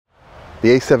the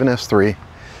a7S III.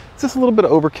 Is this a little bit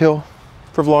of overkill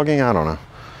for vlogging? I don't know.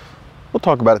 We'll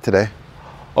talk about it today.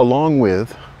 Along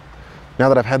with, now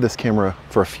that I've had this camera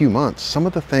for a few months, some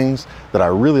of the things that I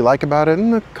really like about it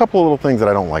and a couple of little things that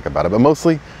I don't like about it, but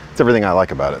mostly it's everything I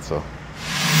like about it, so.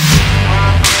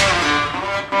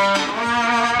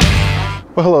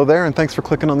 Well, hello there, and thanks for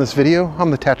clicking on this video.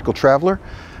 I'm the Tactical Traveler,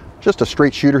 just a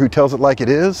straight shooter who tells it like it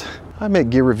is. I make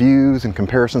gear reviews and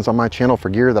comparisons on my channel for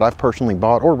gear that I've personally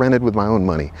bought or rented with my own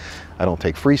money. I don't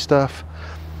take free stuff.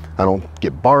 I don't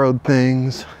get borrowed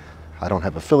things. I don't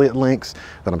have affiliate links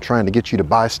that I'm trying to get you to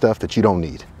buy stuff that you don't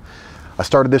need. I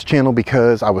started this channel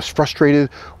because I was frustrated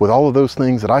with all of those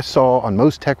things that I saw on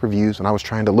most tech reviews, and I was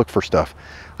trying to look for stuff.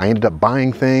 I ended up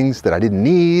buying things that I didn't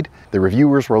need. The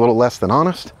reviewers were a little less than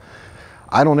honest.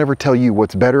 I don't ever tell you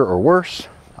what's better or worse.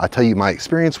 I tell you my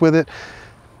experience with it,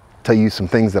 tell you some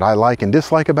things that I like and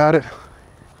dislike about it,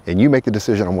 and you make the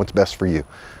decision on what's best for you.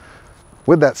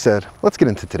 With that said, let's get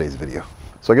into today's video.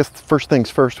 So I guess first things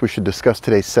first, we should discuss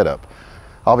today's setup.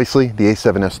 Obviously, the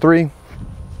a7S III,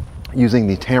 using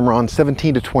the Tamron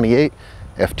 17-28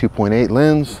 f2.8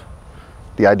 lens,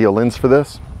 the ideal lens for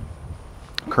this.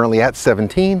 Currently at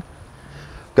 17,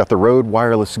 got the Rode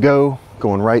Wireless Go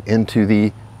going right into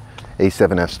the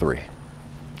a7S III.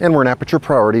 And we're in aperture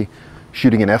priority,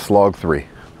 shooting an S-Log3.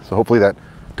 So hopefully that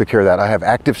took care of that. I have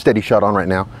active steady shot on right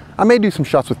now. I may do some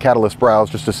shots with catalyst browse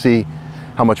just to see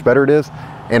how much better it is.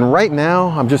 And right now,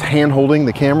 I'm just hand holding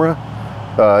the camera,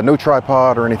 no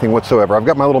tripod or anything whatsoever. I've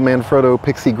got my little Manfrotto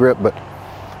Pixie grip, but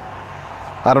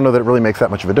I don't know that it really makes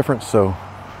that much of a difference. So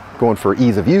going for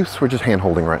ease of use, we're just hand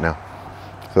holding right now.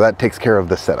 So that takes care of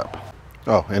the setup.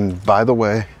 Oh, and by the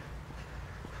way,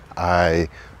 I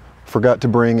forgot to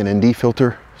bring an ND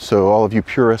filter, so all of you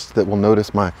purists that will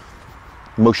notice my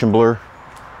motion blur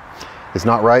is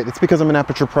not right, it's because I'm in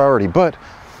aperture priority. But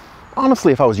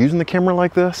honestly, if I was using the camera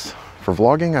like this for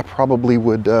vlogging, I probably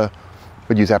would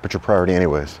use aperture priority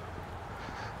anyways.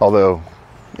 Although,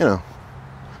 you know,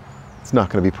 it's not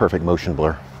going to be perfect motion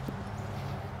blur.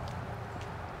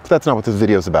 But that's not what this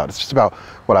video is about. It's just about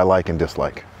what I like and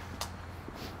dislike.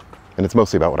 And it's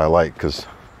mostly about what I like because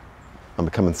I'm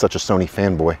becoming such a Sony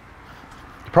fanboy.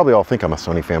 You probably all think I'm a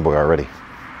Sony fanboy already.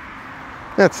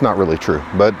 That's not really true,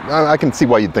 but I can see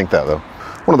why you'd think that though.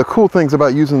 One of the cool things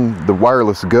about using the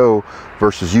Wireless Go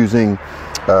versus using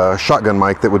a shotgun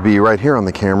mic that would be right here on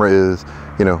the camera is,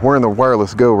 you know, wearing the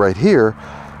Wireless Go right here,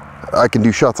 I can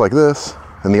do shots like this,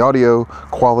 and the audio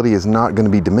quality is not going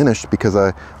to be diminished because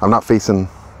I'm not facing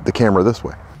the camera this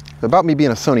way. About me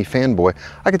being a Sony fanboy,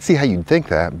 I could see how you'd think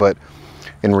that, but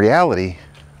in reality,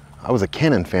 I was a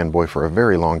Canon fanboy for a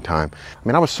very long time. I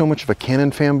mean, I was so much of a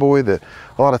Canon fanboy that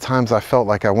a lot of times I felt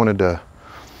like I wanted to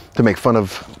make fun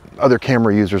of other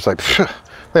camera users, like,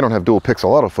 they don't have dual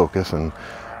pixel autofocus and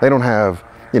they don't have,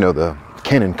 you know, the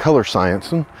Canon color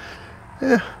science. And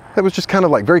it was just kind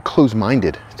of like very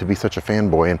close-minded to be such a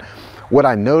fanboy. And what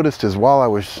I noticed is while I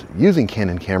was using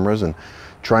Canon cameras and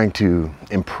trying to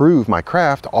improve my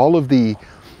craft, all of the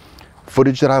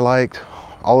footage that I liked,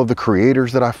 all of the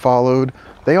creators that I followed,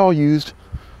 they all used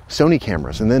Sony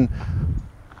cameras. And then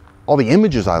all the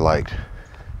images I liked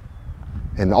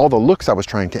and all the looks I was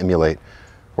trying to emulate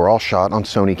were all shot on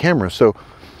Sony cameras. So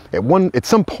at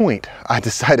some point I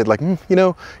decided, like, you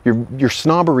know, your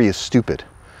snobbery is stupid.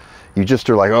 You just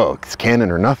are like, oh, it's Canon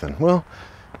or nothing. Well,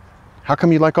 how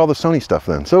come you like all the Sony stuff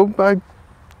then? So I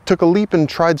took a leap and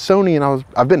tried Sony, and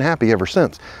I've been happy ever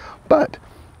since. But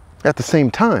at the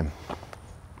same time,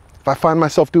 if I find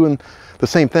myself doing the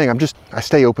same thing, I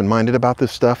stay open-minded about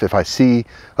this stuff. If I see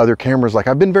other cameras, like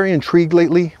I've been very intrigued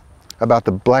lately about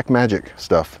the Blackmagic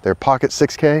stuff, their Pocket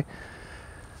 6K.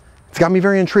 It's got me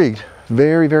very intrigued,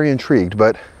 very, very intrigued,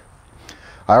 but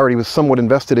I already was somewhat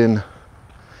invested in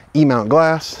E-mount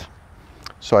glass,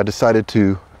 so I decided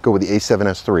to go with the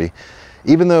a7S III.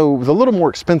 Even though it was a little more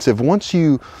expensive, once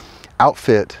you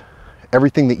outfit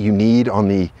everything that you need on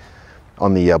the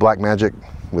Blackmagic,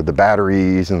 with the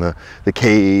batteries and the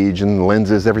cage and the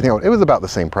lenses, everything, it was about the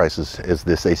same price as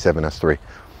this a7S III.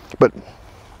 But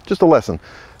just a lesson,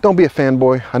 don't be a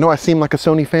fanboy. I know I seem like a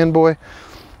Sony fanboy.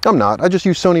 I'm not. I just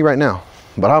use Sony right now,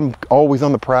 but I'm always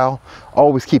on the prowl,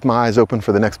 always keep my eyes open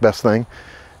for the next best thing,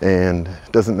 and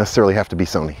it doesn't necessarily have to be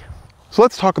Sony. So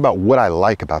let's talk about what I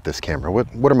like about this camera.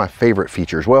 What are my favorite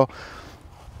features? Well,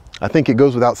 I think it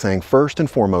goes without saying, first and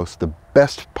foremost, the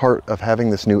best part of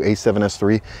having this new a7S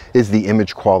III is the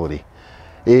image quality.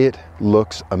 It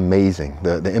looks amazing,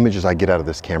 the images I get out of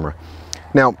this camera.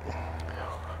 Now,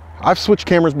 I've switched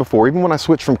cameras before, even when I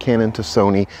switched from Canon to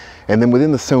Sony, and then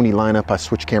within the Sony lineup, I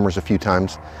switched cameras a few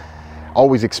times,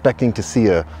 always expecting to see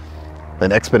a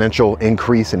an exponential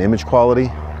increase in image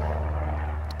quality,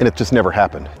 and it just never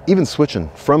happened. Even switching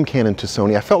from Canon to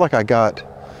Sony, I felt like I got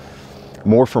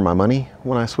more for my money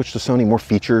when I switched to Sony. More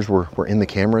features were in the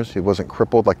cameras. It wasn't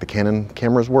crippled like the Canon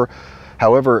cameras were.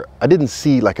 However, I didn't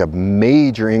see like a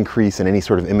major increase in any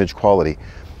sort of image quality.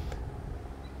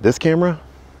 This camera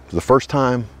was the first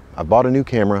time I bought a new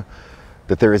camera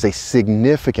that there is a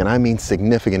significant, I mean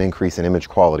significant increase in image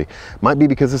quality. Might be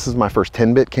because this is my first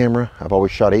 10-bit camera. I've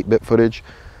always shot 8-bit footage.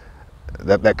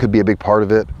 That could be a big part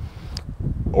of it,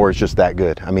 or it's just that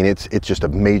good. I mean, it's just a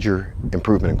major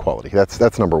improvement in quality.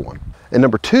 That's number one. And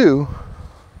number two,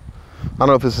 I don't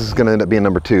know if this is gonna end up being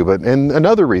number two, but and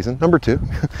another reason, number two,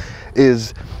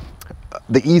 is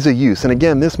the ease of use. And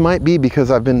again, this might be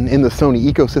because I've been in the Sony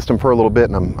ecosystem for a little bit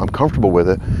and I'm comfortable with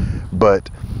it, but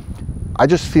I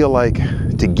just feel like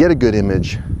to get a good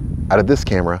image out of this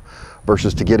camera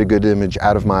versus to get a good image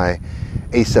out of my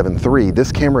a7 III,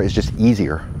 this camera is just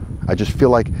easier. I just feel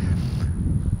like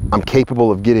I'm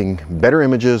capable of getting better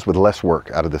images with less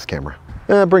work out of this camera.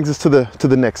 And that brings us to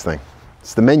the next thing.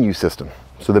 It's the menu system.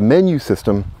 So the menu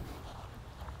system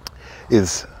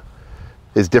is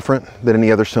different than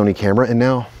any other Sony camera. And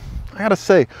now I gotta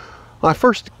say, when I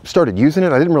first started using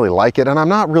it, I didn't really like it. And I'm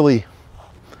not really,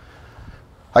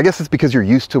 I guess it's because you're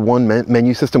used to one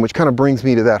menu system, which kind of brings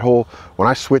me to that whole, when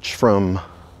I switched from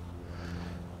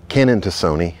Canon to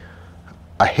Sony,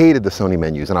 I hated the Sony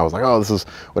menus. And I was like, oh, this is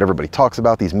what everybody talks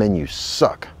about. These menus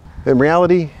suck. In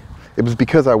reality, it was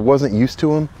because I wasn't used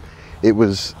to them.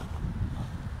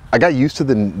 I got used to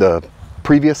the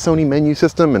previous Sony menu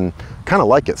system and kind of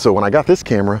like it. So when I got this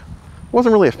camera, I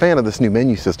wasn't really a fan of this new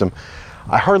menu system.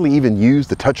 I hardly even use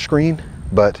the touchscreen,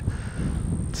 but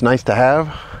it's nice to have.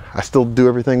 I still do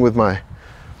everything with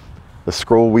the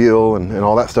scroll wheel and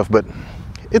all that stuff, but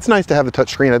it's nice to have the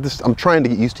touchscreen. I'm trying to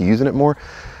get used to using it more.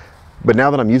 But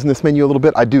now that I'm using this menu a little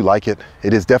bit, I do like it.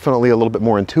 It is definitely a little bit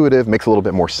more intuitive, makes a little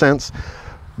bit more sense.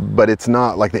 But it's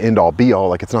not like the end-all be-all,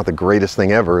 like it's not the greatest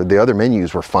thing ever. The other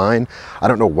menus were fine. I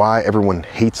don't know why everyone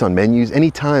hates on menus.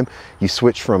 Anytime you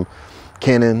switch from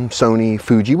Canon, Sony,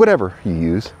 Fuji, whatever you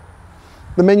use,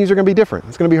 the menus are gonna be different.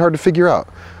 It's gonna be hard to figure out.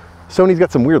 Sony's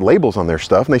got some weird labels on their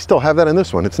stuff, and they still have that in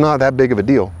this one. It's not that big of a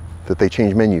deal that they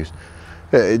change menus.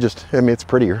 I mean, it's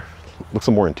prettier. Looks a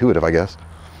little more intuitive, I guess.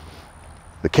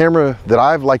 The camera that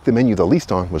I've liked the menu the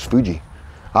least on was Fuji.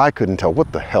 I couldn't tell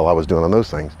what the hell I was doing on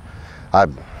those things. I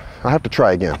have to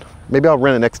try again. Maybe I'll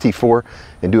rent an X-T4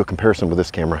 and do a comparison with this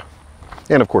camera.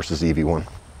 And of course the ZV-1.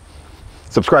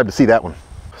 Subscribe to see that one.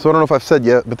 So I don't know if I've said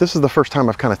yet, but this is the first time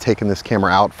I've kind of taken this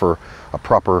camera out for a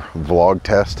proper vlog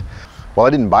test. While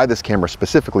I didn't buy this camera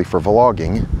specifically for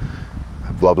vlogging,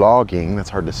 that's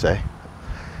hard to say.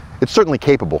 It's certainly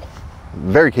capable,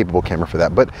 very capable camera for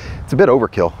that, but it's a bit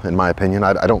overkill in my opinion.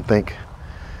 I don't think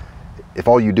if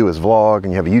all you do is vlog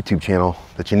and you have a YouTube channel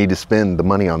that you need to spend the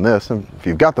money on this. And if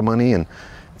you've got the money and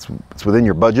it's within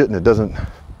your budget and it doesn't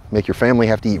make your family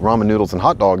have to eat ramen noodles and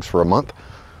hot dogs for a month,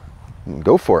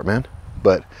 go for it, man.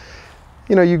 But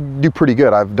you know, you do pretty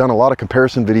good. I've done a lot of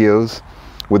comparison videos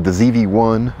with the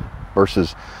ZV-1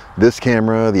 versus this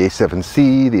camera, the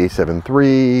a7Siii, the a7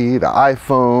 III, the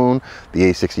iPhone, the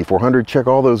a6400. Check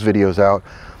all those videos out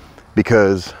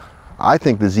because I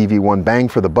think the ZV-1 bang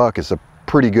for the buck is a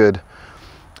pretty good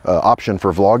option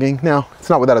for vlogging. Now, it's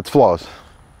not without its flaws,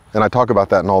 and I talk about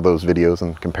that in all those videos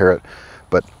and compare it,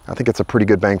 but I think it's a pretty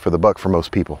good bang for the buck for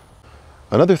most people.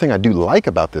 Another thing I do like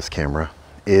about this camera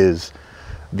is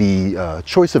the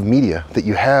choice of media, that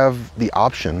you have the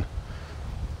option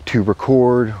to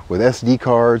record with SD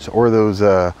cards or those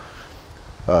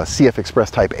CF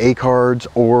Express Type A cards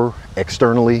or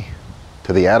externally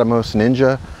to the Atomos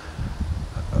Ninja.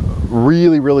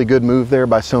 Really, really good move there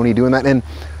by Sony doing that. And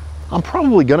I'm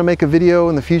probably gonna make a video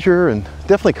in the future, and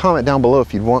definitely comment down below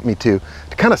if you'd want me to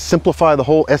kind of simplify the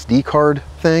whole SD card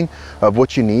thing of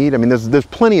what you need. I mean, there's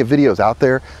plenty of videos out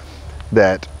there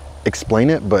that explain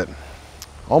it, but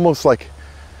almost like,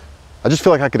 I just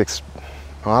feel like I could, I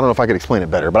don't know if I could explain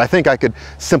it better, but I think I could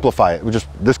simplify it with just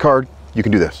this card, you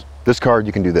can do this. This card,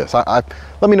 you can do this. Let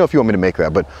me know if you want me to make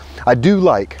that, but I do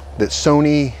like that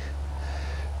Sony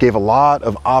gave a lot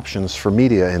of options for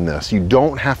media in this. You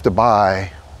don't have to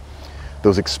buy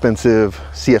those expensive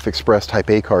CF Express Type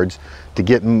A cards to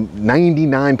get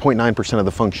 99.9% of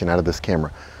the function out of this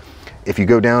camera. If you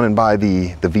go down and buy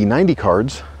the V90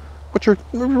 cards, which are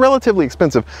relatively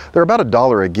expensive, they're about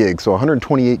 $1 a gig, so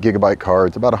 128 gigabyte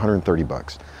cards, about 130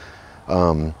 bucks,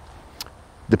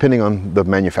 depending on the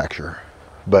manufacturer.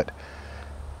 But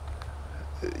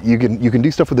you can do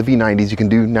stuff with the V90s. You can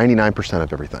do 99%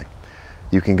 of everything.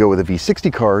 You can go with a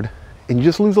V60 card and you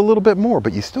just lose a little bit more,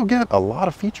 but you still get a lot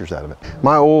of features out of it.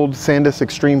 My old SanDisk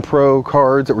Extreme Pro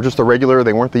cards that were just the regular,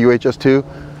 they weren't the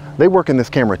UHS-2, they work in this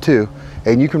camera too,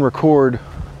 and you can record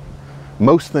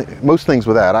most things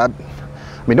with that. I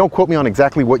mean, don't quote me on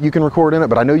exactly what you can record in it,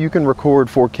 but I know you can record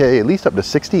 4K, at least up to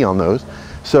 60 on those.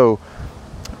 So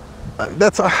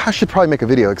I should probably make a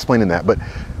video explaining that, but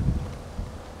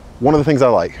one of the things I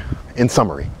like, in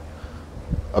summary,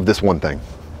 of this one thing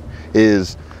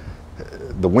is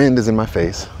the wind is in my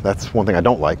face. That's one thing I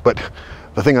don't like, but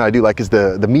the thing that I do like is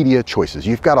the media choices.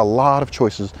 You've got a lot of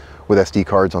choices with SD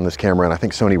cards on this camera, and I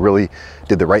think Sony really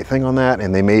did the right thing on that,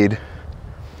 and they made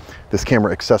this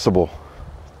camera accessible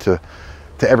to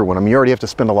everyone. I mean, you already have to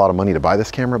spend a lot of money to buy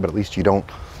this camera, but at least you don't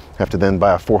have to then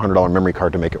buy a $400 memory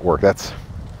card to make it work.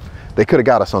 They could have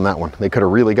got us on that one. They could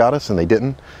have really got us, and they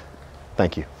didn't.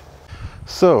 Thank you.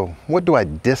 So, what do I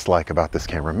dislike about this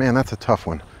camera? Man, that's a tough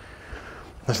one.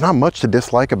 There's not much to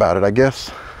dislike about it, I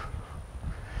guess.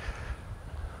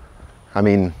 I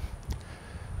mean,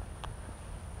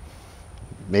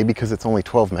 maybe because it's only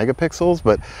 12 megapixels,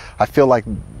 but I feel like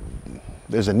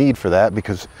there's a need for that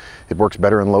because it works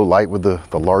better in low light with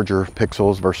the larger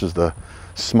pixels versus the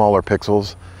smaller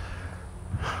pixels.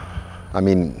 I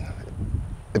mean,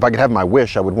 if I could have my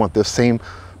wish, I would want this same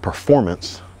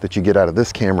performance that you get out of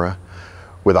this camera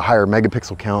with a higher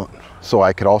megapixel count, so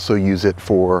I could also use it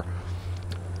for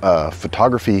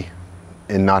photography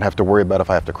and not have to worry about if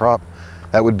I have to crop.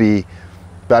 That would be,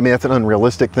 I mean, that's an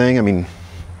unrealistic thing. I mean,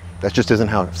 that just isn't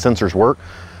how sensors work.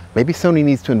 Maybe Sony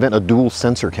needs to invent a dual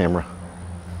sensor camera.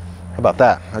 How about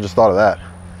that? I just thought of that.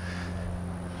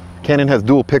 Canon has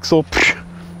dual pixel.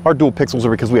 Our dual pixels are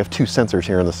because we have 2 sensors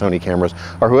here in the Sony cameras,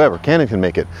 or whoever. Canon can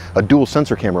make it a dual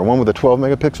sensor camera, one with a 12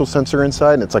 megapixel sensor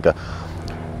inside, and it's like a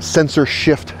sensor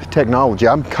shift technology.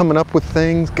 I'm coming up with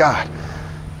things. God,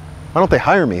 why don't they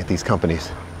hire me at these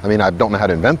companies? I mean, I don't know how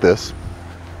to invent this,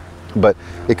 but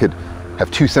it could have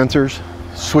 2 sensors,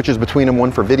 switches between them,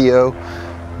 one for video,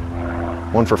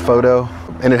 one for photo,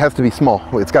 and it has to be small.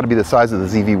 It's got to be the size of the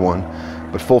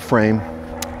ZV-1, but full frame,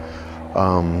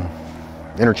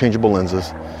 interchangeable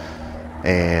lenses,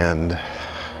 and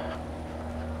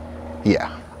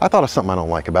yeah, I thought of something I don't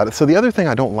like about it. So the other thing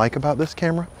I don't like about this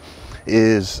camera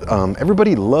is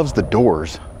everybody loves the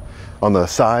doors on the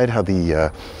side, how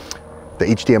the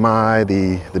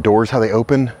HDMI, the doors, how they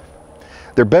open.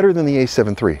 They're better than the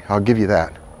a7 III, I'll give you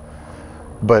that.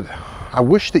 But I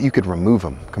wish that you could remove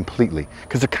them completely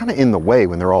because they're kind of in the way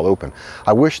when they're all open.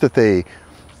 I wish that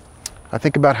I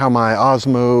think about how my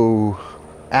Osmo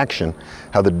Action,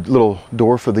 how the little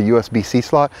door for the USB-C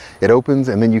slot, it opens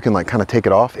and then you can like kind of take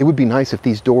it off. It would be nice if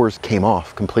these doors came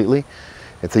off completely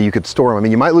and so you could store them. I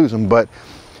mean, you might lose them, but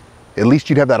at least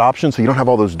you'd have that option so you don't have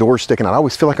all those doors sticking out. I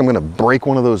always feel like I'm gonna break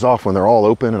one of those off when they're all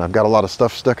open and I've got a lot of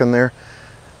stuff stuck in there.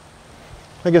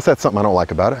 I guess that's something I don't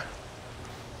like about it.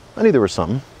 I knew there was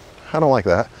something. I don't like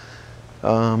that.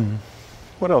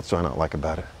 What else do I not like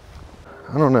about it?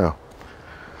 I don't know.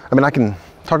 I mean, I can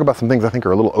talk about some things I think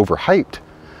are a little overhyped.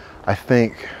 I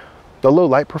think the low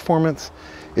light performance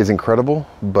is incredible,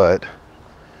 but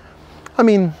I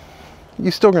mean,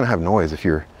 you're still gonna have noise if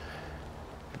you're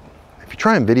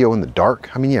trying video in the dark.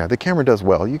 I mean, yeah, the camera does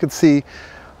well. You can see,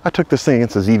 I took this thing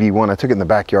against the ZV-1, I took it in the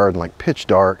backyard in like pitch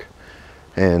dark,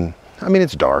 and I mean,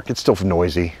 it's dark, it's still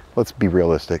noisy. Let's be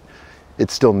realistic. It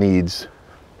still needs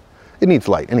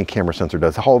light. Any camera sensor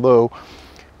does, although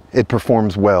it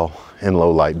performs well in low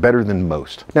light, better than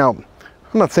most. Now,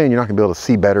 I'm not saying you're not gonna be able to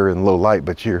see better in low light,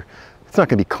 but it's not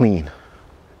gonna be clean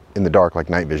in the dark like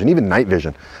night vision. Even night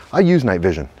vision. I use night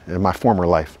vision in my former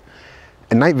life,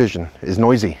 and night vision is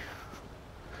noisy.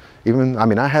 Even, I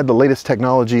mean, I had the latest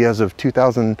technology as of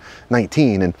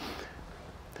 2019, and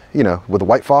you know, with the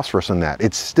white phosphorus in that,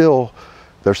 it's still,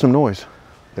 there's some noise.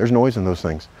 There's noise in those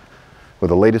things with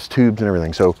the latest tubes and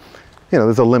everything. So, you know,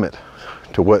 there's a limit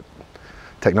to what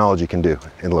technology can do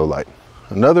in low light.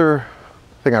 Another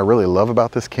thing I really love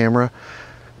about this camera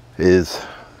is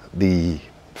the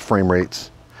frame rates.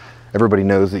 Everybody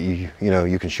knows that you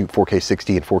can shoot 4K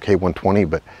 60 and 4K 120,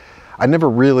 but I never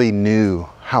really knew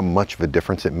how much of a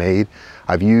difference it made.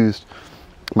 I've used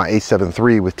my a7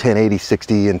 III with 1080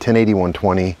 60 and 1080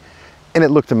 120, and it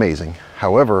looked amazing.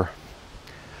 However,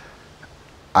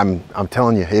 I'm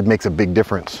telling you, it makes a big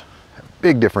difference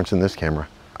in this camera.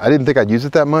 I didn't think I'd use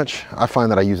it that much. I find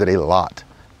that I use it a lot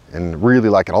and really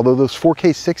like it. Although those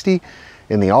 4K 60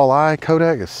 in the all-eye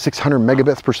codec is 600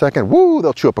 megabits per second, woo,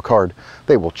 they'll chew up a card.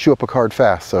 They will chew up a card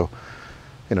fast. So,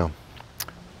 you know,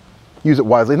 use it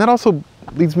wisely. And that also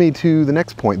leads me to the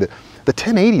next point, that the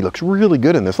 1080 looks really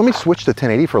good in this. Let me switch to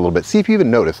 1080 for a little bit. See if you even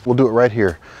noticed. We'll do it right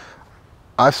here.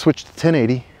 I've switched to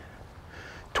 1080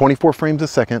 24 frames a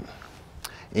second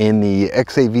in the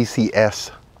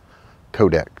a7Siii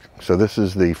codec. So this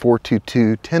is the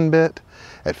 422 10-bit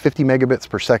at 50 megabits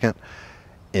per second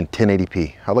in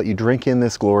 1080p. I'll let you drink in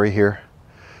this glory here.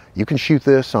 You can shoot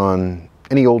this on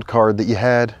any old card that you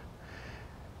had,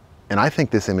 and I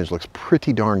think this image looks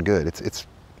pretty darn good. It's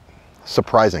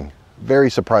surprising, very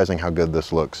surprising how good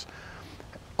this looks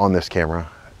on this camera.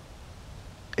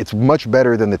 It's much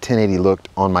better than the 1080 looked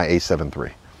on my a7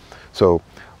 III. So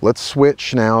let's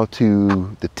switch now to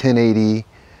the 1080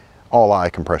 all-eye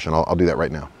compression. I'll do that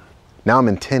right now. Now I'm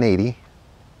in 1080,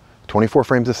 24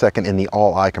 frames a second in the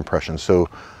all-eye compression. So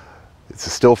it's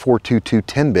still 422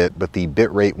 10-bit, but the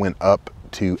bit rate went up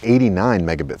to 89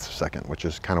 megabits a second, which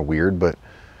is kind of weird, but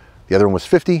the other one was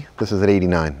 50. This is at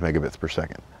 89 megabits per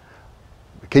second.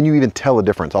 Can you even tell a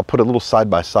difference? I'll put a little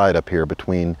side-by-side up here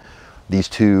between these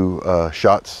two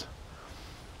shots.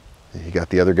 You got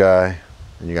the other guy,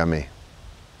 and you got me.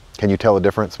 Can you tell a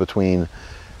difference between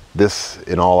this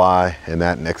in all-eye and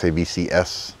that in a7Siii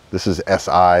S? This is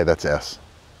SI, that's S.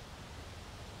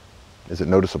 Is it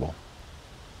noticeable?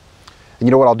 And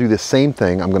you know what, I'll do the same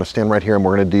thing. I'm gonna stand right here and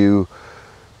we're gonna do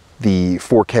the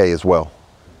 4K as well.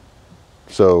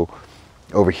 So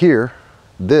over here,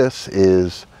 this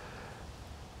is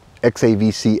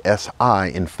a7Siii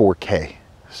Si in 4K,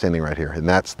 standing right here. And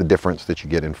that's the difference that you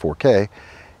get in 4K.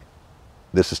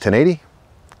 This is 1080,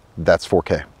 that's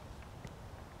 4K.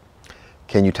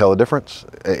 Can you tell a difference?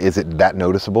 Is it that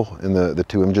noticeable in the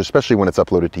two images, especially when it's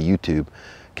uploaded to YouTube?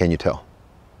 Can you tell?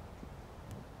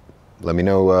 Let me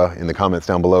know in the comments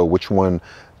down below which one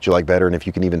do you like better, and if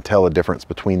you can even tell a difference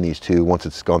between these two once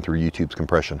it's gone through YouTube's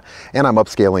compression. And I'm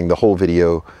upscaling the whole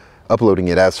video, uploading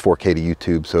it as 4K to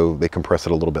YouTube, so they compress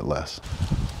it a little bit less.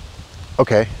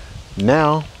 Okay,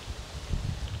 now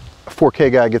a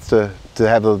 4K guy gets to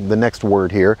have the next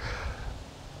word here.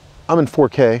 I'm in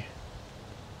 4K.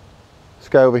 This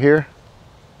guy over here,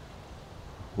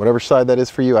 whatever side that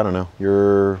is for you, I don't know.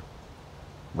 You're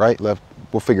right, left,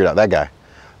 we'll figure it out. That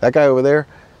guy over there,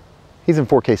 he's in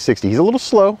 4K 60. He's a little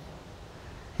slow.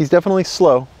 He's definitely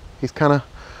slow. He's kind of,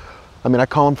 I mean, I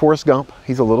call him Forrest Gump.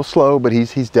 He's a little slow, but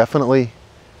he's definitely,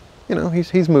 you know,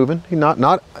 he's moving.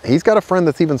 He's got a friend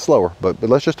that's even slower, but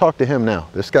let's just talk to him now.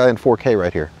 This guy in 4K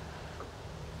right here.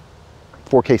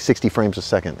 4K 60 frames a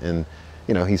second, and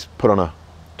you know, he's put on a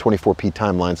 24p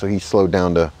timeline, so he's slowed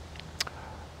down to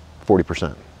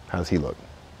 40%. How does he look?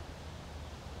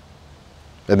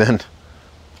 And then,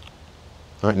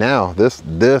 all right, now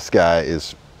this guy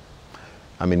is,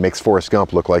 I mean, makes Forrest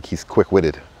Gump look like he's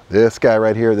quick-witted. This guy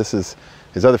right here, this is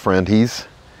his other friend. He's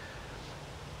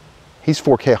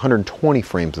 4K 120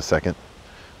 frames a second.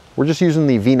 We're just using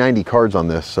the V90 cards on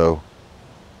this, so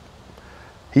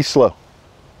he's slow.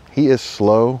 He is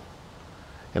slow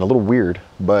and a little weird,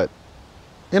 but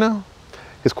you know,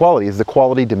 his quality, is the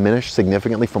quality diminished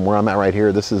significantly from where I'm at right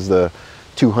here? This is the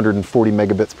 240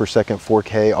 megabits per second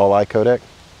 4K all-eye codec.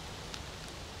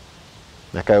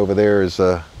 That guy over there is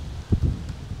in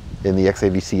the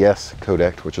a7Siii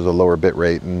codec, which is a lower bit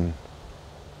rate and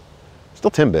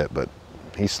still 10-bit, but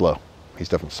he's slow. He's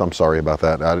definitely, so I'm sorry about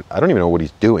that. I don't even know what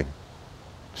he's doing.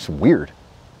 It's weird.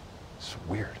 It's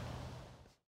weird.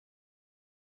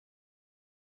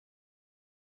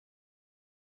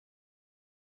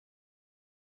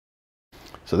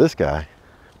 So this guy,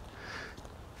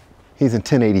 he's in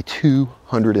 1080,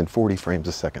 240 frames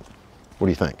a second. What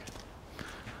do you think?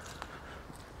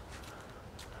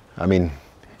 I mean,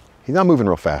 he's not moving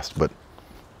real fast, but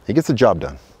he gets the job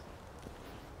done.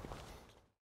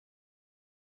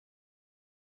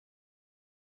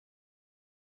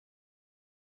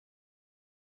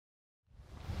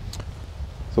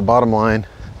 So bottom line,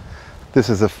 this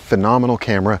is a phenomenal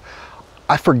camera.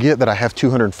 I forget that I have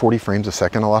 240 frames a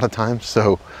second a lot of times,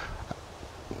 so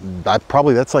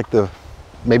that's like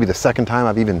maybe the second time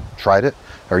I've even tried it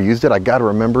or used it. I got to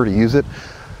remember to use it.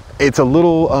 It's a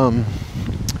little,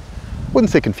 wouldn't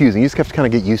say confusing, you just have to kind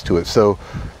of get used to it. So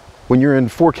when you're in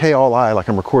 4K all-eye, like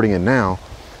I'm recording in now,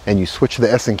 and you switch to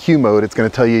the S&Q mode, it's going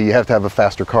to tell you have to have a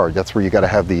faster card. That's where you got to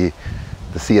have the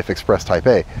CF Express Type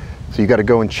A. So you got to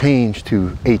go and change to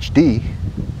HD,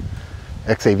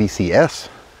 a7Siii S,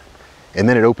 and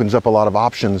then it opens up a lot of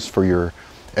options for your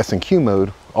S&Q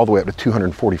mode all the way up to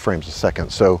 240 frames a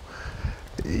second. So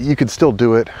you could still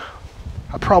do it.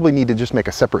 I probably need to just make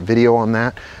a separate video on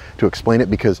that to explain it,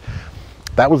 because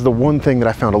that was the one thing that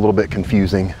I found a little bit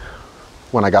confusing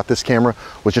when I got this camera,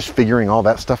 was just figuring all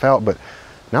that stuff out. But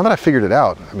now that I figured it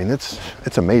out, I mean,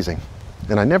 it's amazing.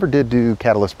 And I never did do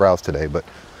Catalyst Browse today, but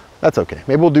that's okay.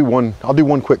 Maybe I'll do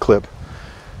one quick clip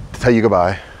to tell you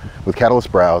goodbye with Catalyst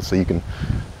Browse, so you can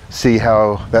see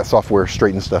how that software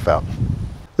straightens stuff out.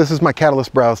 This is my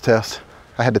Catalyst Browse test.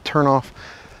 I had to turn off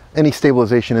any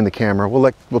stabilization in the camera. We'll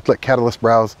let Catalyst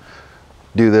Browse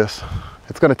do this.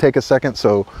 It's going to take a second,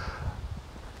 so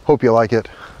hope you like it.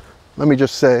 Let me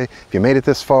just say, if you made it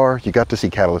this far, you got to see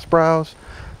Catalyst Browse.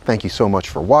 Thank you so much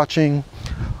for watching.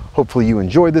 Hopefully you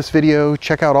enjoyed this video.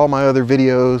 Check out all my other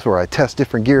videos where I test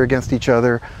different gear against each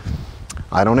other.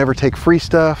 I don't ever take free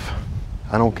stuff.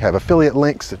 I don't have affiliate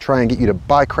links to try and get you to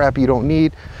buy crap you don't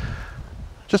need.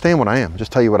 Just am what I am.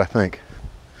 Just tell you what I think.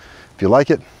 If you like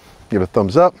it, give it a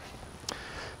thumbs up.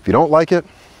 If you don't like it,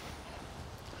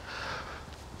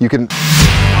 you can